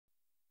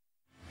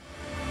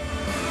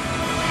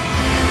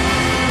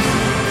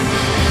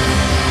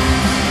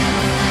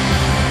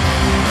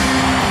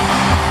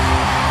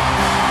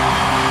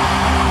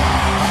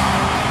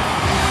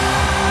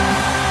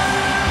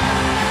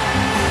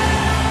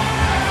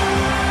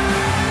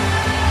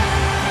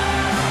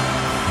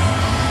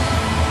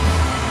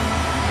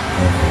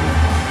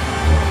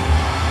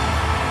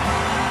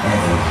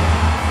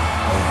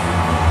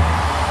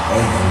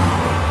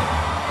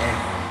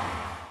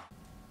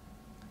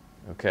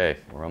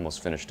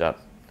almost finished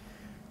up.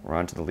 We're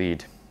on to the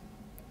lead.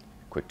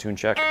 Quick tune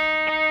check.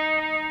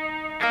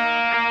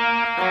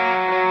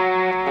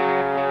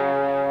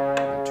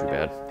 Not too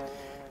bad.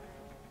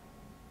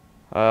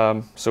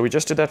 So we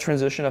just did that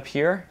transition up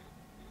here,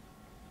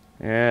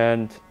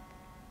 and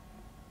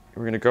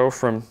we're going to go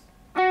from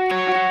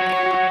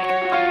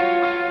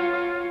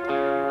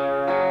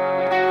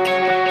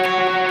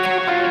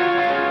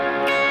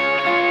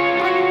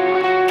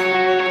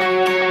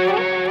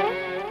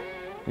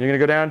you're going to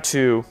go down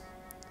to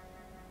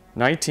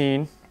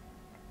 19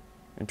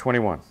 and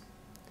 21.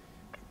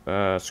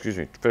 Excuse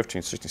me,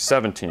 15, 16,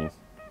 17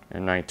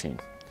 and 19.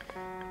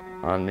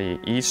 On the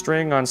E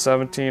string on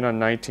 17, on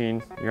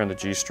 19, you're on the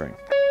G string.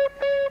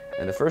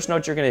 And the first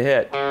note you're going to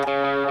hit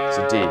is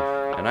a D.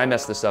 And I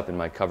messed this up in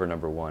my cover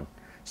number 1.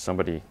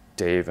 Somebody,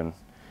 Dave and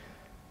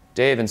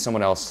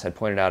someone else had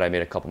pointed out I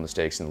made a couple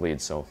mistakes in the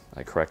lead, so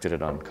I corrected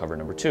it on cover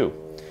number 2.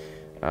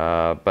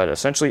 But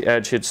essentially,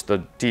 Edge hits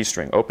the D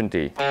string, open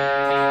D.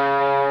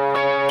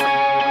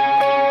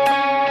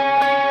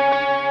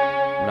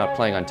 I'm not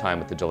playing on time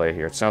with the delay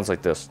here. It sounds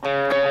like this.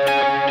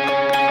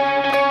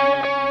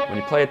 When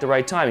you play at the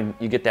right time,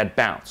 you get that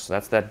bounce.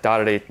 That's that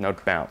dotted 8th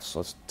note bounce.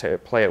 Let's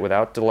play it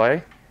without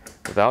delay.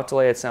 Without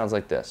delay, it sounds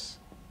like this.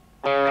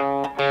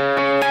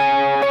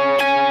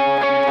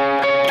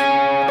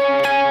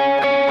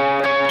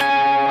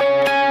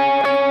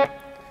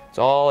 It's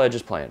all Edge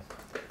is playing.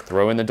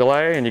 Throw in the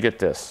delay, and you get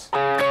this.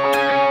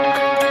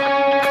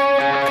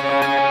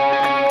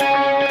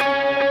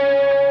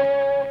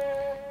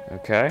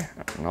 Okay,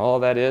 and all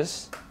that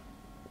is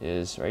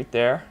right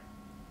there.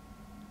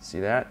 See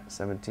that?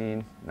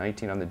 17,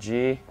 19 on the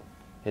G,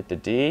 hit the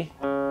D,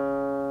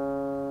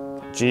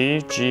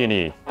 G, G and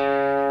E,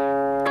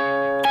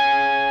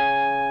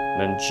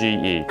 and then G,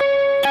 E.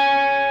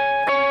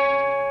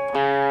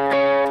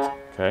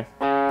 Okay.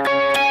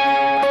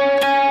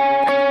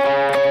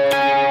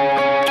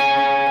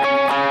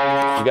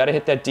 You got to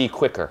hit that D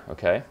quicker,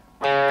 okay?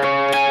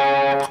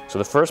 So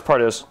the first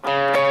part is,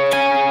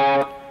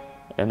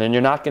 and then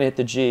you're not going to hit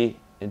the G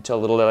until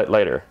a little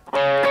later.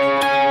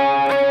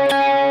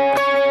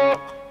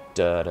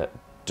 Da da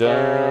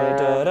da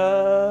da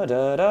da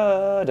da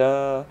da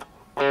da.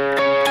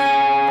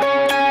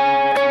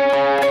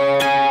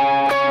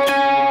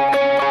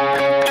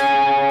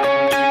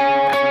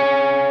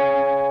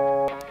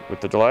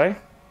 With the delay.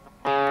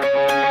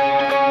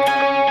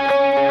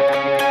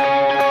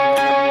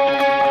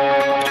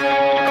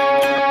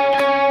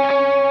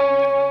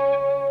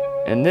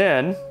 And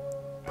then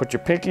put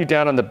your pinky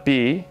down on the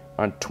B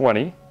on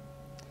 20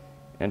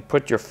 and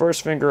put your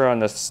first finger on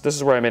this. This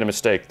is where I made a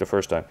mistake the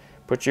first time.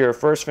 Put your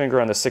first finger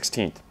on the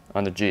 16th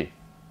on the G.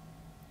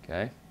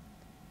 Okay?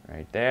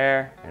 Right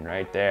there and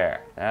right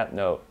there. That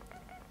note.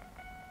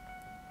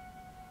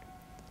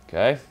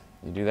 Okay?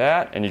 You do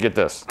that and you get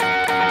this.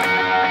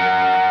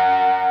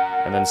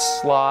 And then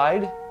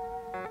slide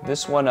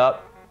this one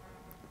up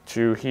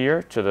to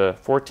here, to the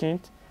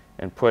 14th,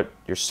 and put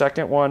your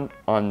second one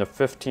on the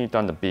 15th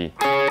on the B.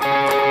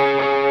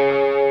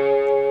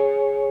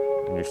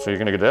 So you're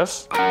going to get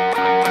this.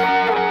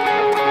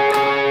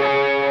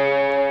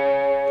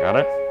 Got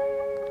it?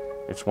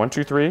 It's 1,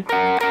 2, 3.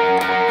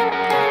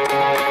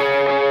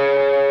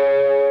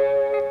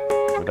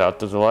 Without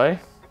the delay.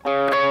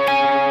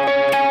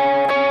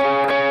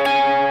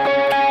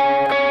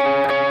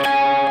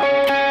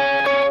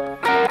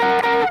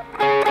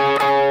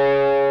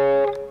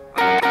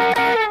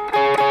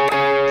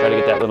 Try to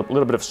get that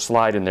little bit of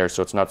slide in there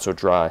so it's not so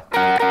dry.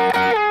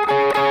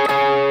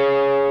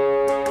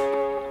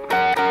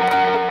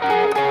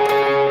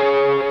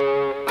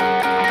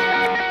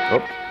 Oh.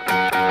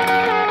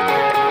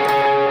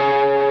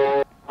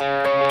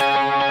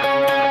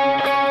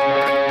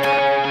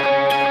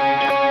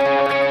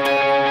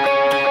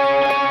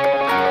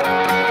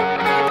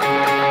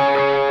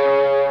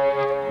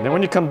 And then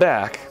when you come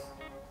back,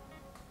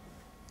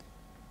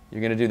 you're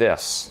going to do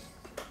this.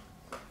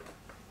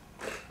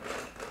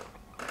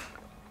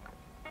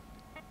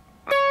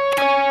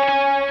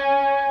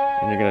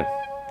 And you're going to,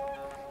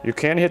 you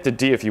can hit the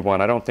D if you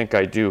want. I don't think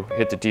I do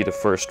hit the D the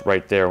first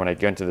right there when I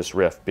get into this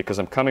riff because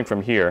I'm coming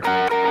from here. When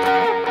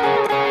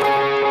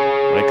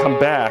I come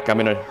back, I'm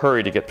in a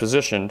hurry to get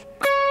positioned.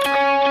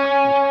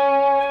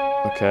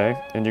 Okay,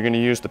 and you're going to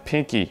use the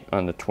pinky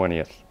on the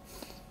 20th.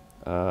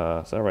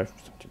 Is that right?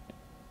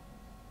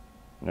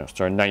 No,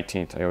 sorry,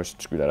 19th. I always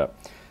screw that up.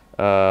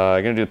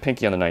 I'm going to do the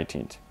pinky on the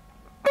 19th.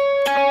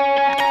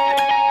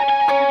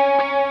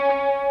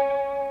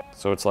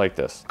 So it's like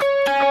this.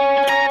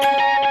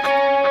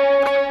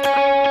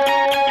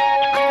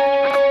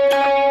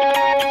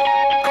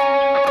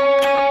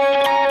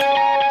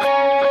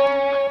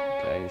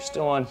 Okay, you're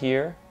still on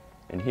here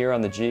and here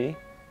on the G,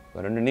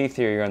 but underneath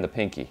here you're on the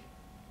pinky.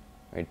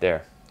 Right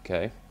there,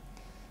 okay?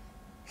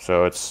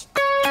 So it's...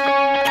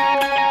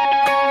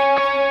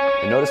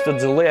 And notice the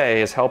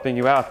delay is helping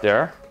you out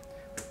there.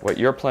 What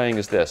you're playing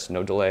is this,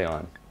 no delay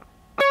on.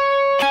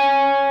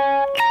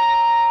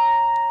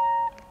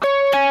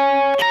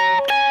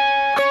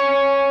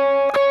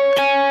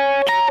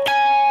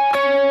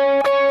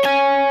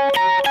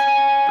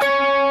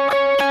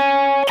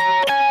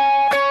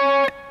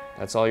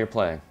 That's all you're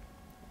playing.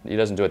 He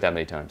doesn't do it that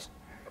many times.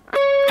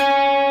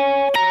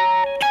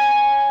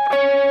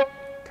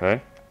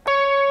 Okay.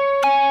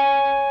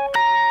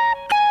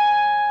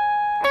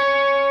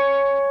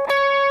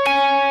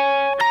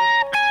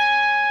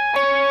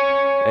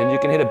 And you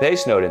can hit a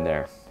bass note in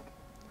there.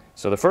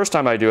 So the first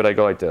time I do it, I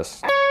go like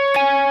this.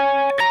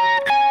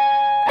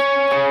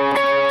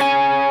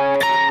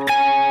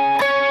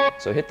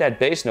 So hit that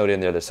bass note in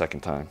there the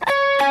second time.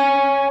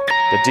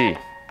 The D.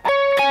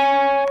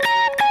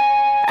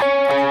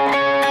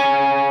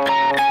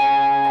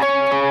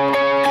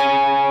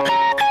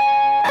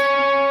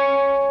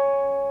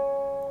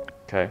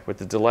 Okay, with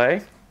the delay.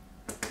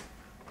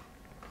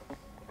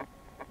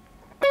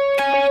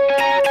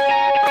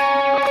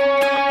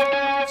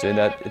 So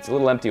that it's a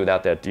little empty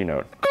without that D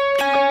note.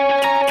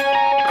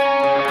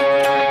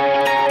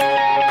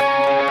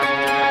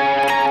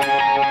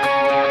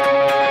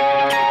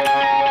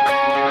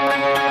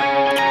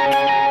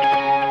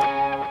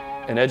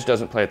 And Edge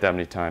doesn't play it that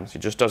many times. He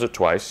just does it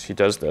twice. He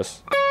does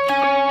this.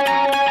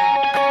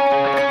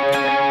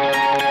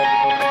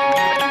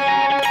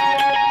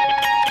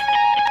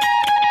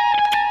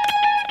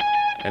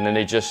 And then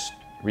he just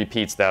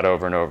repeats that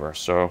over and over.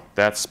 So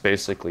that's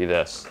basically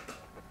this.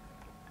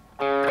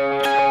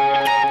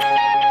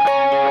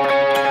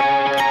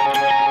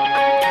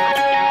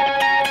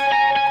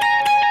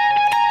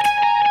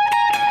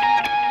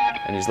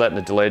 And he's letting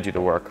the delay do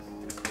the work.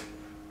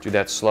 Do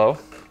that slow.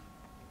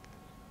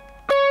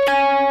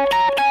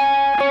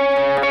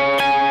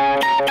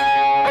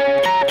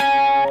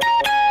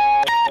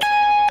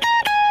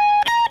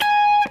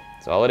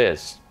 That's all it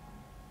is.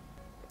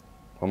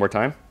 One more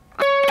time.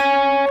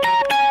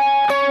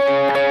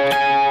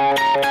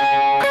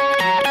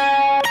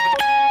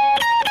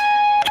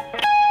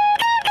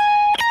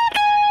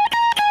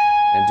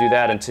 And do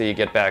that until you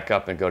get back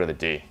up and go to the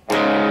D.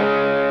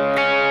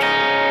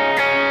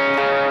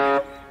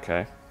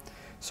 Okay.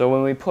 So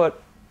when we put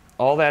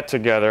all that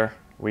together,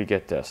 we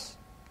get this.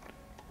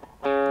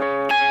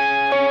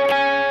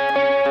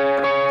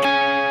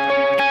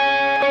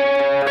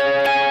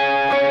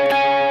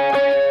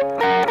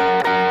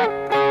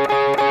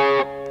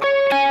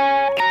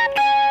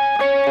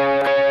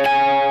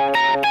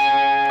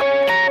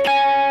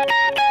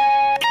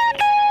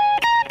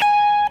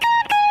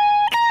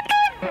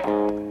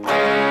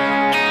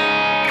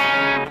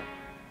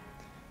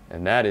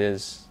 And that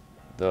is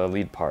the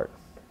lead part.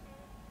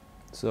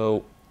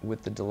 So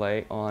with the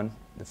delay on,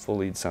 the full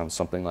lead sounds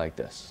something like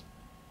this.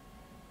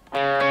 I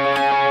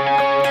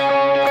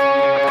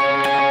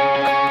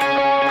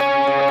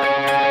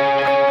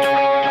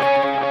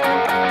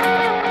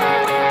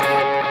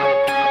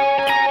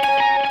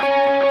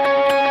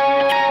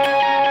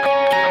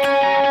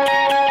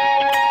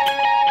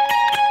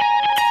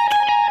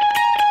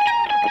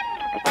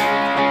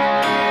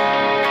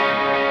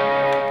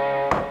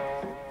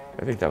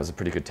think that was a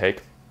pretty good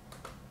take.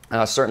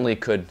 Certainly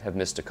could have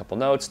missed a couple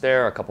notes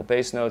there, a couple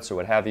bass notes or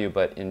what have you,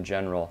 but in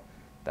general,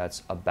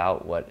 that's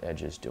about what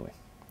Edge is doing.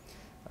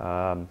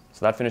 So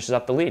that finishes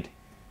up the lead.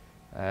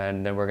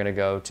 And then we're going to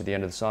go to the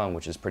end of the song,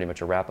 which is pretty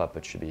much a wrap-up.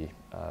 It should be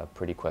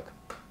pretty quick.